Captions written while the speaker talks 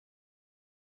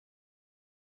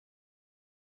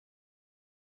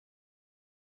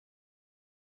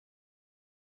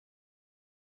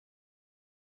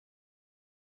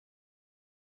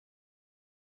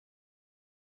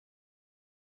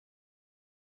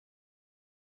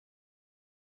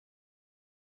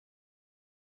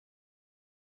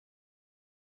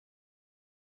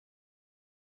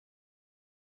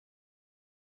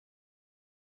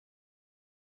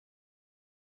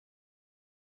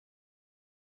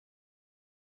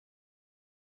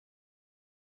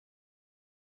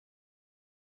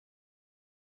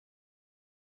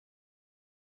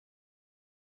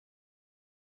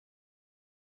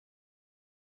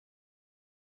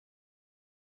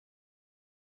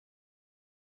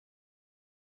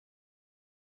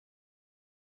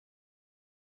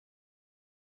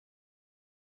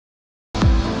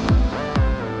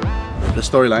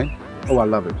The storyline? Oh, I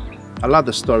love it. I love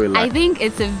the storyline. I think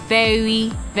it's a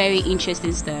very, very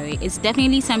interesting story. It's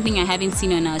definitely something I haven't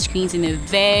seen on our screens in a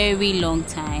very long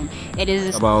time. It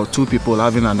is about two people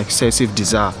having an excessive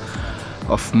desire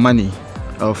of money,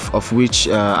 of which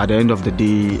at the end of the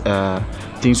day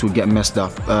things will get messed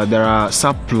up. There are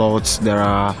subplots, there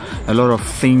are a lot of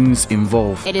things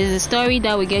involved. It is a story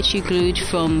that will get you glued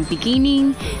from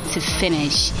beginning to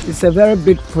finish. It's a very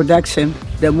big production.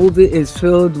 The movie is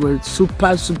filled with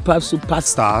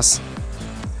superstars,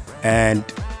 and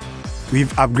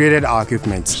we've upgraded our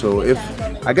equipment. So if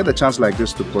I get a chance like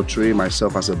this to portray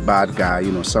myself as a bad guy,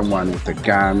 you know, someone with a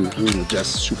gun who will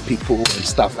just shoot people and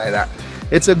stuff like that,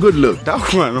 it's a good look.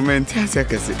 That one, man,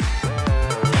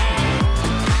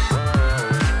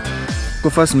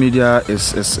 Kofas Media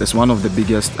is one of the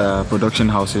biggest production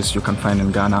houses you can find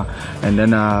in Ghana, and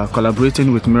then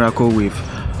collaborating with Miracle Wave,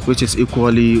 which is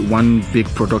equally one big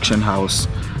production house.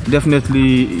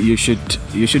 Definitely, you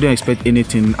shouldn't expect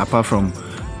anything apart from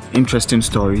interesting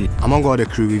story. Among all the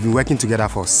crew, we've been working together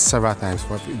for several times.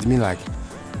 It's been like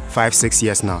 5-6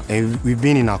 years now, and we've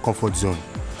been in our comfort zone.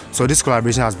 So this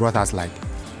collaboration has brought us, like,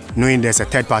 knowing there's a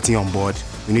third party on board,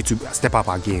 we need to step up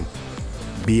our game,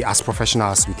 be as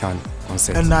professional as we can on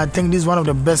set. And I think this is one of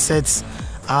the best sets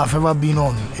I've ever been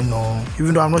on, you know,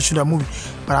 even though I'm not shooting a movie,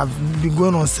 but I've been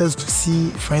going on sets to see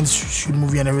friends shoot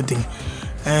movie and everything.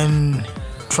 And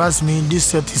trust me, this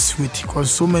set is sweet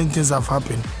because so many things have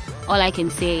happened. All I can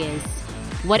say is,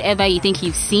 whatever you think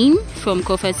you've seen from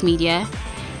Kofas Media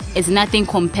is nothing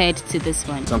compared to this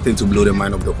one. Something to blow the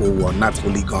mind of the whole world, not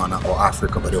only Ghana or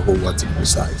Africa, but the whole world to be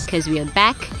precise. Because we are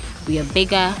back, we are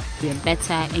bigger, we are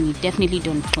better, and you definitely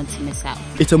don't want to miss out.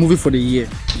 It's a movie for the year.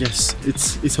 Yes,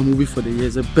 it's a movie for the year.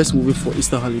 It's the best movie for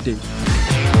Easter holiday.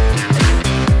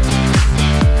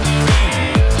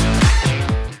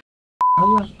 I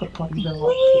like the party that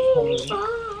rocks the party.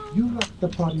 You like the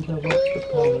party that rocks the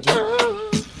party.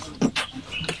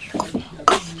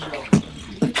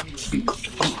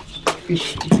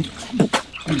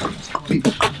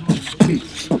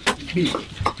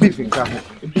 Beef in Kaho.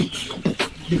 Beef.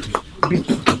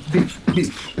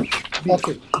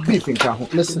 Okay, beef in Kaho.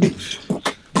 Listen. Beef.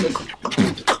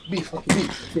 Beef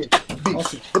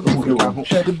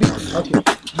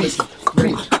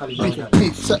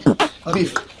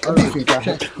in Kaho.